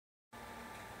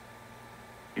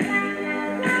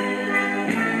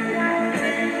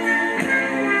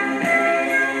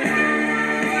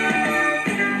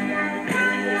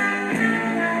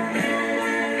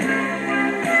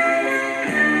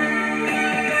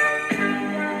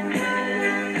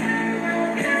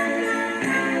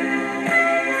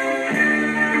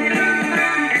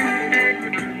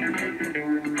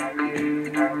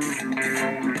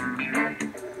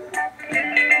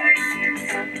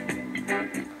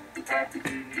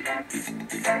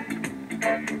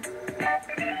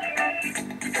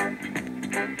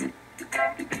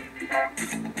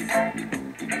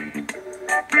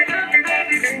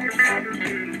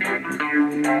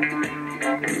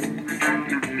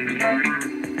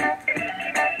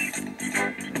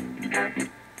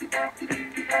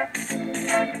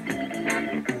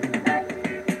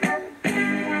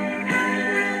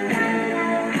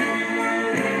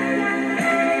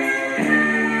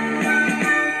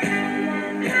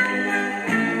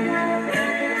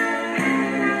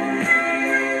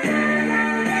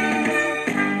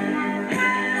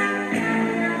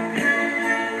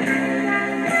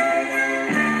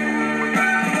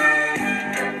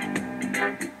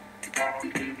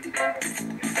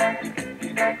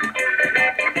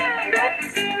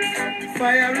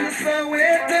Fire is a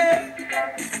waiter,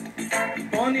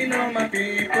 burning on my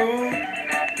people.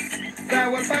 There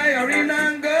was fire in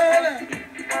Angola,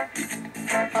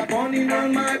 burning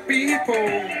on my people.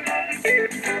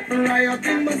 Riot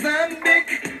in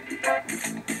Mozambique,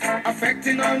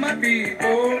 affecting all my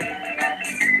people.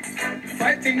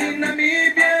 Fighting in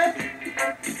Namibia,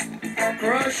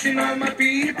 crushing all my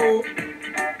people.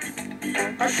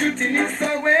 A shooting in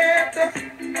Soweto,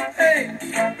 hey,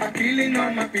 a killing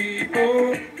all my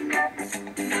people.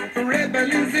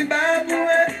 Rebel in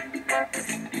Zimbabwe,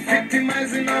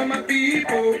 victimizing all my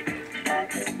people.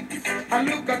 I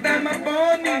look at them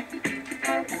upon me,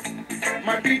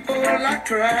 my people are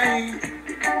crying.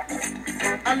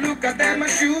 I look at them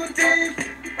shooting,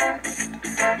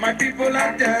 my people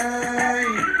are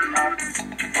dying.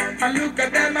 I look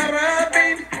at them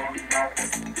robbing,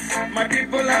 my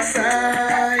people are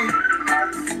sighing.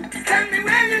 Tell me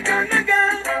where you gonna go,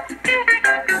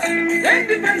 when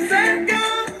the best go.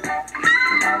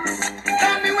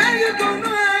 Tell me where you gonna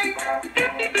hide,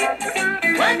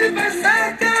 when the best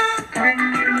go.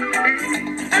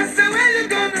 I say where you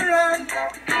gonna run,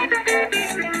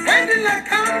 when the light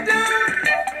come down.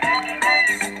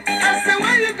 I say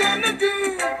what you gonna do,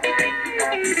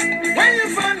 when you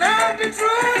find out the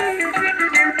truth.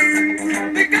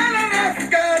 The color of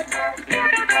God,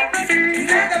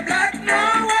 neither black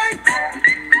nor white.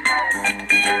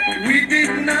 We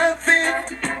did nothing,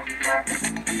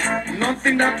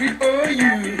 nothing that we owe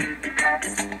you.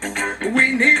 We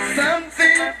need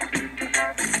something,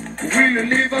 will you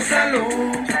leave us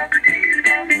alone?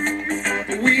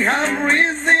 We have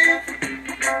reason,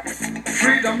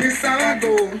 freedom is our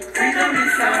goal. Freedom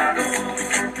is our goal.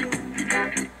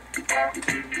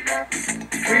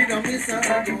 Freedom is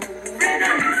our goal.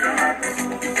 Freedom is our goal.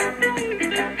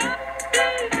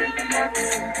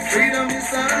 Freedom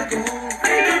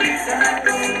is our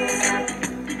goal.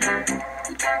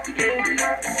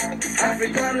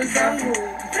 Africa is our home.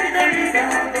 Freedom is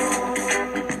our goal.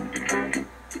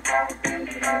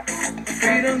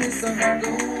 Freedom is our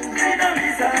goal. Freedom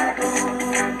is our goal.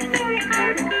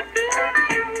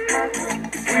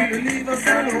 Will you leave us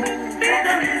alone?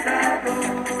 Freedom is our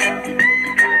goal.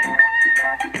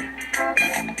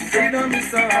 Freedom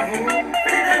is our home.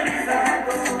 Freedom is our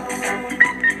goal.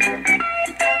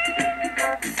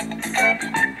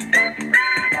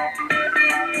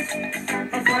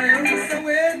 A fire is a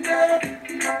window,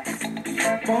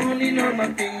 burning on my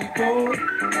people.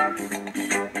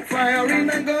 Fire in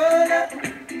Angola,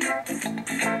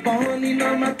 burning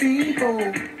on my people.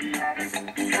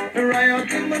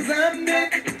 Riot in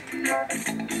Mozambique,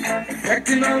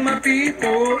 affecting all my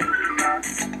people.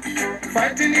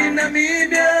 Fighting in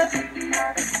Namibia,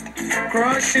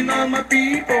 crushing all my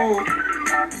people.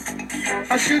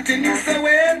 A shooting in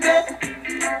Soweto,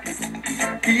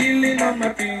 killing all my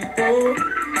people.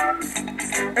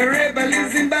 A rebel in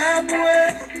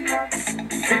Zimbabwe,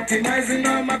 victimizing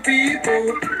all my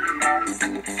people.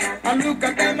 I look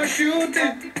at them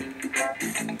shooting,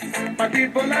 my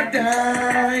people are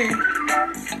dying.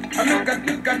 I look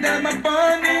at them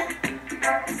burning,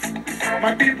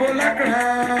 my people are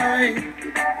crying.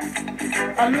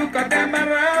 I look at them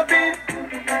robbing,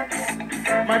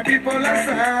 my people are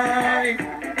sighing.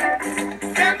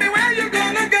 Tell me where you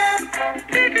gonna go,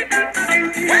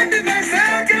 when the best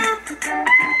come.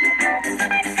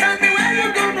 Tell me where you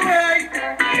gonna hide,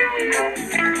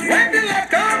 when the light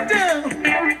come down.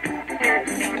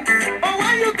 Or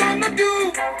what you gonna do,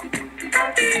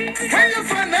 when you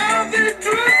find out the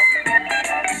truth.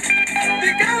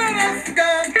 The color of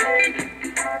God,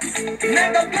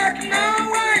 neither black nor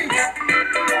white.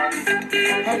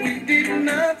 How we did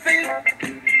nothing,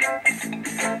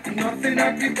 nothing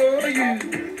that we owe you.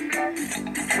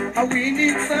 How we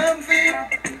need something,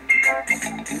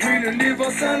 will you leave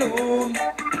us alone?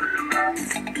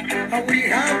 How we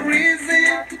have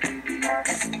reason,